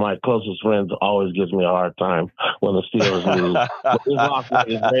one of my closest friends always gives me a hard time when the Steelers lose. But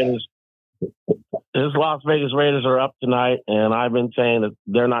his Las Vegas Raiders are up tonight, and I've been saying that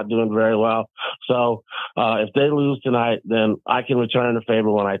they're not doing very well. So if they lose tonight, then I can return the favor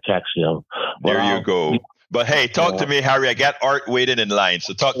when I text him. There you go. But hey, talk to me, Harry. I got Art waiting in line,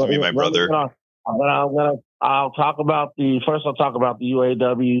 so talk to me, my brother. I'll talk about the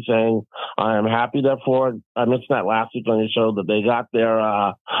UAW thing. I am happy that Ford, I mentioned that last week on your show, that they got their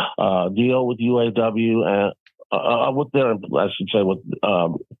deal with UAW and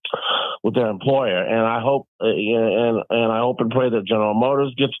with their employer, and I hope and I hope and pray that General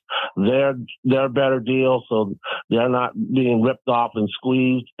Motors gets their better deal, so they're not being ripped off and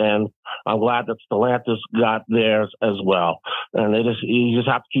squeezed. And I'm glad that Stellantis got theirs as well. And you just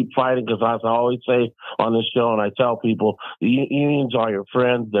have to keep fighting, because as I always say on this show, and I tell people, the unions are your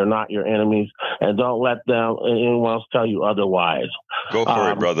friends; they're not your enemies, and don't let anyone else tell you otherwise. Go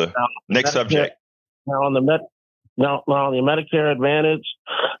for it, brother. Next subject. Now on the Medicare Advantage,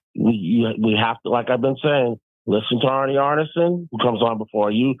 we have to, like I've been saying, listen to Arnie Arneson, who comes on before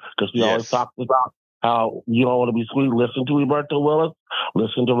you, because we always talk about how you don't want to be squeezed. Listen to Roberto Willis.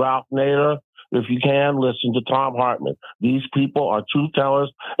 Listen to Ralph Nader. If you can, listen to Tom Hartman. These people are truth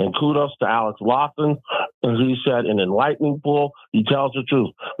tellers, and kudos to Alex Lawson. As he said, an enlightening fool, he tells the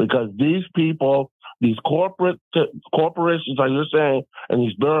truth. Because these people, these corporations, like you're saying, and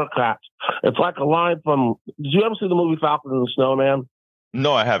these bureaucrats, it's like a line from, did you ever see the movie Falcon and the Snowman?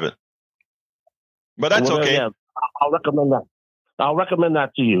 No, I haven't. But that's okay. Yeah, I'll recommend that. I'll recommend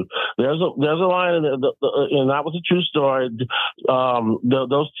that to you. There's a line, and that was a true story.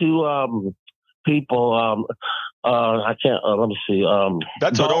 Those two people, I can't, let me see.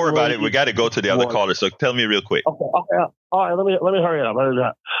 That's what, don't worry about it. We got to go to the other caller, so tell me real quick. Okay. All right, let me hurry up.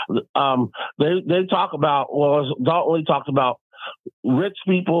 They talk about, Dalton Lee talks about rich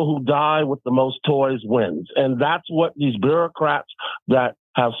people who die with the most toys wins. And that's what these bureaucrats that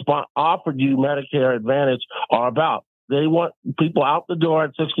have offered you Medicare Advantage are about. They want people out the door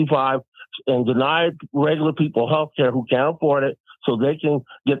at 65 and deny regular people health care who can't afford it, so they can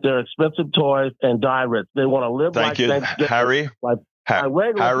get their expensive toys and die rich. They want to live Thank you, Harry.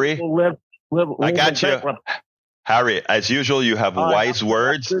 Harry, I got you. Harry, as usual, you have wise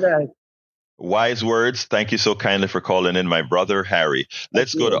words. Wise words. Thank you so kindly for calling in, my brother, Harry.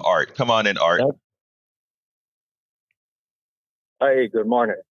 Let's go to Art. Come on in, Art. Hey, good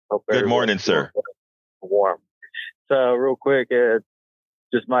morning. Good morning, sir. Warm. So real quick,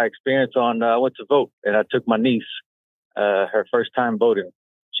 just my experience on, I went to vote, and I took my niece, her first time voting.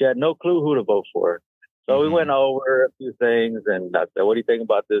 She had no clue who to vote for. So we went over a few things, and I said, what do you think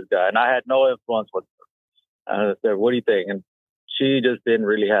about this guy? And I had no influence with her. I said, what do you think? And she just didn't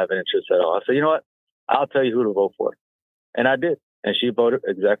really have an interest at all. I said, you know what? I'll tell you who to vote for. And I did. And she voted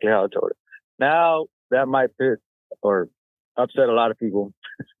exactly how I told her. Now, that might piss or upset a lot of people.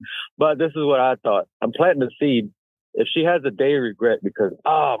 But this is what I thought. I'm planting the seed. If she has a day of regret because,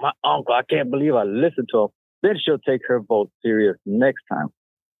 my uncle, I can't believe I listened to him, then she'll take her vote serious next time.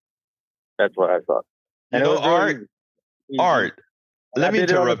 That's what I thought. And Art, let me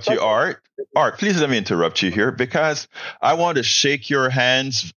interrupt you, Art. Art, please let me interrupt you here, because I want to shake your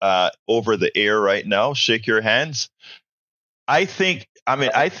hands over the air right now. Shake your hands. I think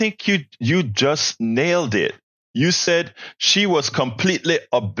you just nailed it. You said she was completely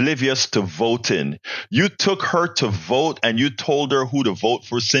oblivious to voting. You took her to vote and you told her who to vote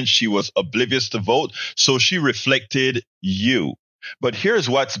for since she was oblivious to vote. So she reflected you. But here's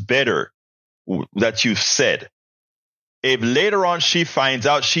what's better that you've said. If later on she finds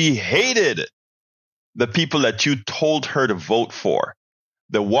out she hated the people that you told her to vote for,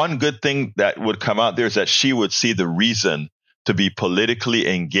 the one good thing that would come out there is that she would see the reason to be politically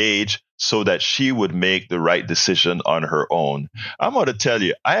engaged so that she would make the right decision on her own. I'm going to tell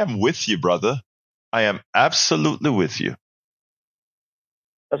you, I am with you, brother. I am absolutely with you.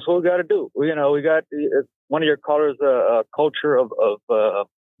 That's what we got to do. We got one of your callers, a culture of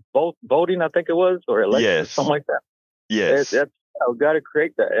voting, I think it was, or election, something like that. Yes. We got to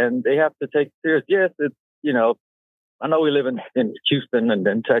create that, and they have to take it serious. Yes, it's, I know we live in Houston and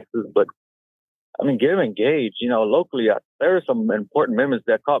in Texas, but I mean, get engaged. You know, locally, there are some important moments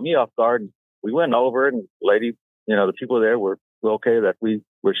that caught me off guard. We went over it, and lady, you know, the people there were okay that we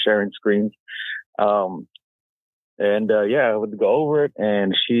were sharing screens. I would go over it,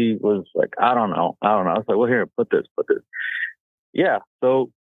 and she was like, I don't know. I was like, well, here, put this. Yeah. So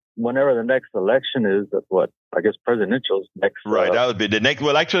whenever the next election is, that's what I guess presidential's next. Right. That would be the next.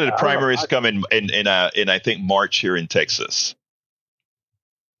 Well, actually, the primaries come in I think March here in Texas.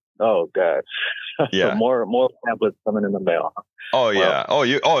 Oh God. Yeah. So more pamphlets coming in the mail. Oh yeah.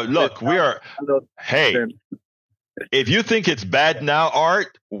 Look, we are. Hey, if you think it's bad now,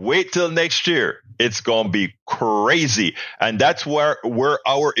 Art, wait till next year. It's going to be crazy. And that's where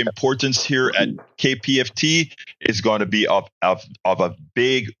our importance here at KPFT is going to be of a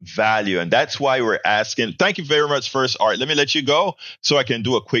big value. And that's why we're asking. Thank you very much first, Art. Let me let you go so I can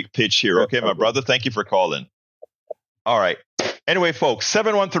do a quick pitch here. Okay, my brother? Thank you for calling. All right. Anyway, folks,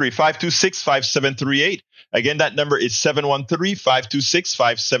 713-526-5738. Again, that number is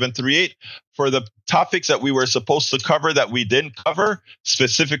 713-526-5738. For the topics that we were supposed to cover that we didn't cover,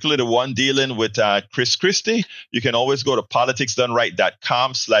 specifically the one dealing with Christie, you can always go to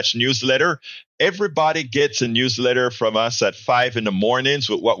politicsdoneright.com/newsletter. Everybody gets a newsletter from us at 5 in the mornings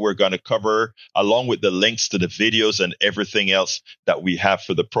with what we're going to cover, along with the links to the videos and everything else that we have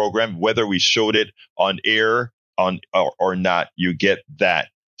for the program, whether we showed it on air or not, you get that.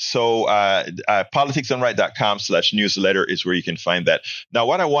 So politicsdoneright.com/newsletter is where you can find that. Now,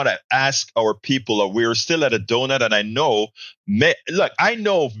 what I want to ask our people, we're still at a donut, and I know,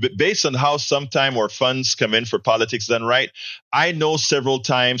 based on how sometime our funds come in for Politics Done Right, I know several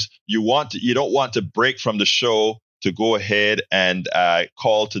times you don't want to break from the show to go ahead and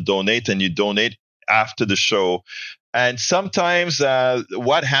call to donate, and you donate after the show. And sometimes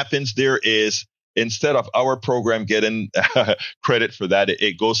what happens there is, instead of our program getting credit for that,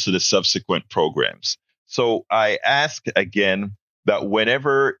 it goes to the subsequent programs. So I ask again that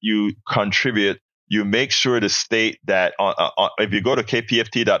whenever you contribute, you make sure to state that if you go to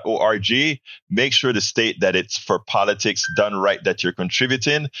kpft.org, make sure to state that it's for Politics Done Right that you're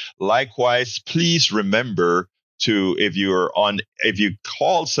contributing. Likewise, please remember to, if you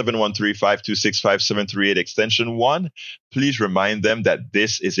call 713-526-5738 extension 1, please remind them that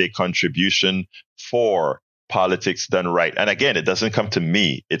this is a contribution for Politics Done Right. And again, it doesn't come to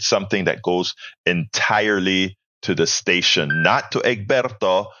me. It's something that goes entirely to the station, not to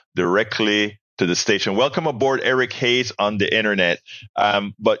Egberto, directly to the station. Welcome aboard, Eric Hayes on the internet.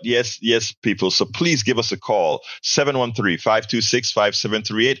 But yes, people. So please give us a call,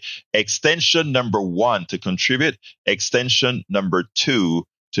 713-526-5738, extension number 1 to contribute, extension number 2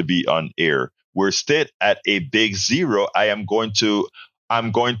 to be on air. We're still at a big 0. I'm going to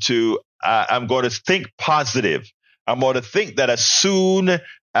think positive. I'm going to think that as soon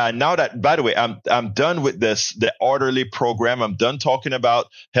now that, by the way, I'm done with the orderly program. I'm done talking about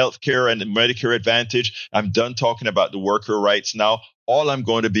healthcare and Medicare Advantage. I'm done talking about the worker rights now. All I'm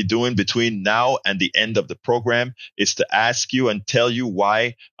going to be doing between now and the end of the program is to ask you and tell you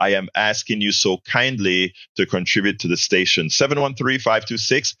why I am asking you so kindly to contribute to the station.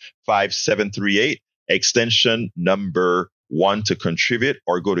 713-526-5738, extension number 1 to contribute,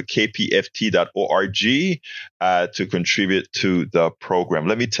 or go to kpft.org to contribute to the program.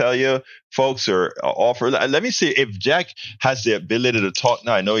 Let me tell you, folks are offer. Let me see if Jack has the ability to talk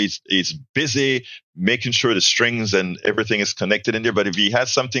now. I know he's busy making sure the strings and everything is connected in there, but if he has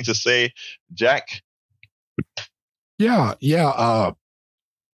something to say, Jack. Yeah.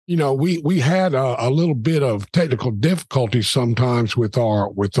 We had a little bit of technical difficulty sometimes with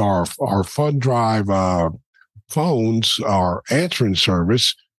our fund drive phones, our answering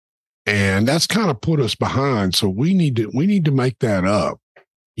service, and that's kind of put us behind. So we need to make that up.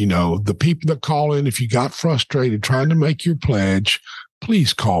 The people that call in, if you got frustrated trying to make your pledge,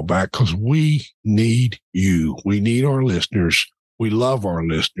 please call back, because we need you. We need our listeners. We love our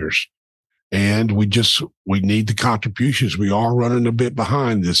listeners, and we need the contributions. We are running a bit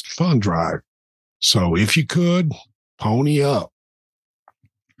behind this fund drive. So if you could, pony up.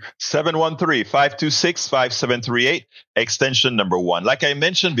 713-526-5738, extension number 1. Like I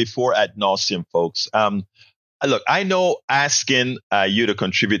mentioned before ad nauseum, folks, look, I know asking you to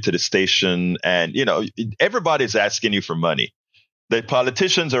contribute to the station, and, everybody's asking you for money. The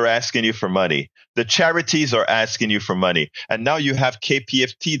politicians are asking you for money. The charities are asking you for money. And now you have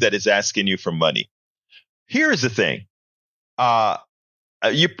KPFT that is asking you for money. Here's the thing.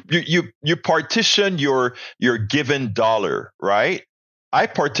 You partition your given dollar, right? I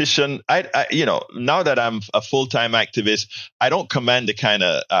partition, now that I'm a full-time activist, I don't command the kind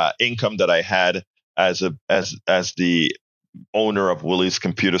of income that I had as the owner of Willie's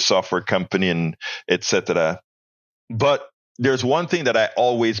Computer Software Company and etc. But there's one thing that I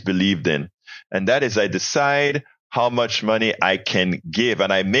always believed in, and that is I decide how much money I can give,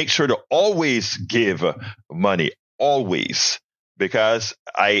 and I make sure to always give money, always, because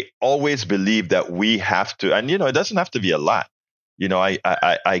I always believe that we have to, and it doesn't have to be a lot.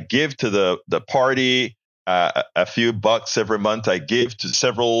 I give to the party a few bucks every month. I give to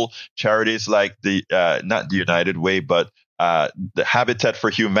several charities like the not the United Way, but the Habitat for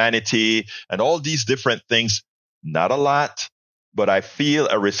Humanity and all these different things. Not a lot, but I feel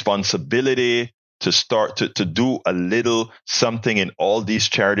a responsibility to start to do a little something in all these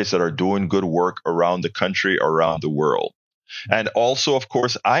charities that are doing good work around the country, around the world. And also, of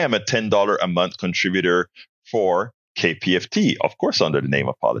course, I am a $10 a month contributor for KPFT, of course, under the name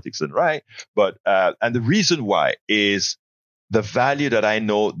of Politics Done Right. But and the reason why is the value that I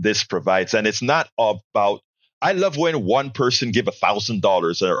know this provides. And it's not about, I love when one person give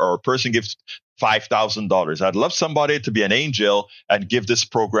 $1,000 or a person gives $5,000. I'd love somebody to be an angel and give this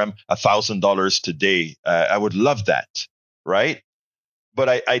program $1,000 today. I would love that, right?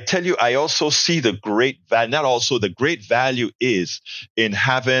 But I tell you, I also see the great value. Not also, the great value is in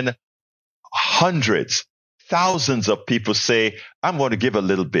having hundreds, thousands of people say, I'm going to give a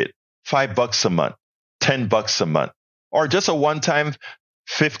little bit, $5 a month, $10 a month, or just a one-time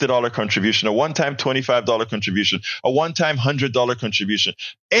 $50 contribution, a one-time $25 contribution, a one-time $100 contribution.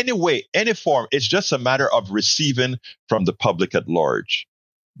 Anyway, any form, it's just a matter of receiving from the public at large.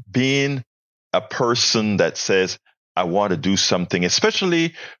 Being a person that says, I want to do something,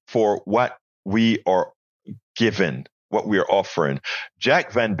 especially for what we are given, what we are offering.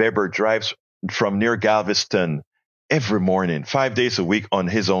 Jack Van Beber drives from near Galveston every morning, 5 days a week on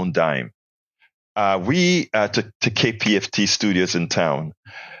his own dime. We to KPFT studios in town.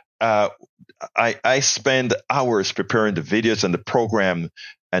 I spend hours preparing the videos and the program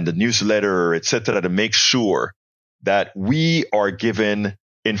and the newsletter, etc., to make sure that we are given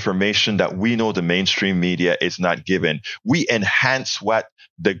information that we know the mainstream media is not given. We enhance what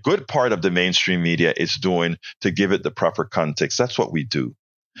the good part of the mainstream media is doing to give it the proper context. That's what we do.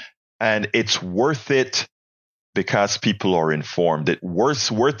 And it's worth it because people are informed.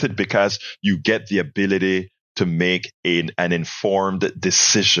 It's worth it because you get the ability to make an informed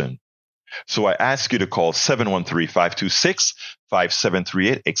decision. So I ask you to call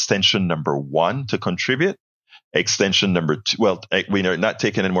 713-526-5738, extension number 1 to contribute. Extension number 2, well, we are not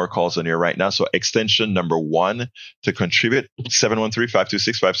taking any more calls on here right now. So extension number 1 to contribute,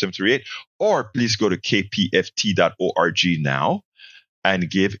 713-526-5738, or please go to kpft.org now and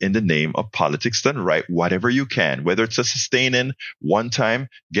give in the name of Politics Done Right, whatever you can, whether it's a sustaining one time,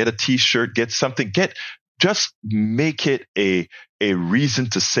 get a t-shirt, get something, just make it a reason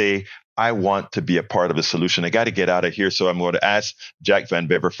to say, I want to be a part of the solution. I got to get out of here. So I'm going to ask Jack Van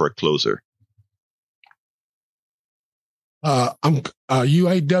Beber for a closer.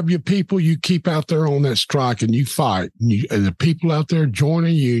 UAW people, you keep out there on that strike and you fight. And the people out there join a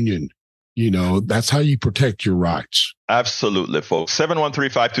union. That's how you protect your rights. Absolutely, folks.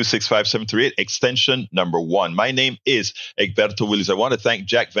 713-526-5738, extension number 1. My name is Egberto Willis. I want to thank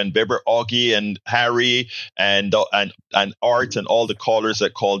Jack Van Beber, Augie, and Harry, and Art, and all the callers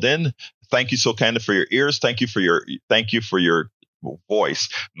that called in. Thank you so kindly for your ears. Thank you for your voice.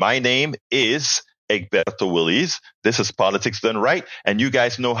 My name is Egberto Willis. This is Politics Done Right, and you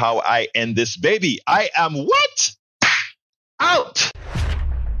guys know how I end this baby. I am what? Out.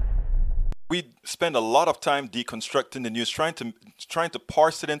 We spend a lot of time deconstructing the news, trying to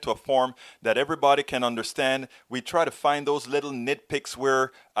parse it into a form that everybody can understand. We try to find those little nitpicks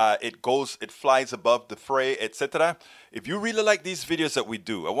where it flies above the fray, etc. If you really like these videos that we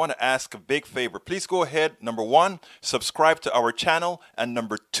do, I want to ask a big favor. Please go ahead. Number 1, subscribe to our channel. And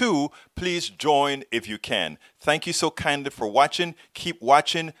number 2, please join if you can. Thank you so kindly for watching. Keep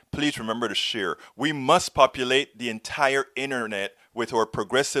watching. Please remember to share. We must populate the entire internet with our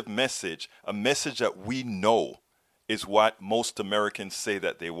progressive message, a message that we know is what most Americans say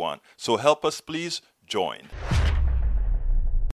that they want. So help us, please join.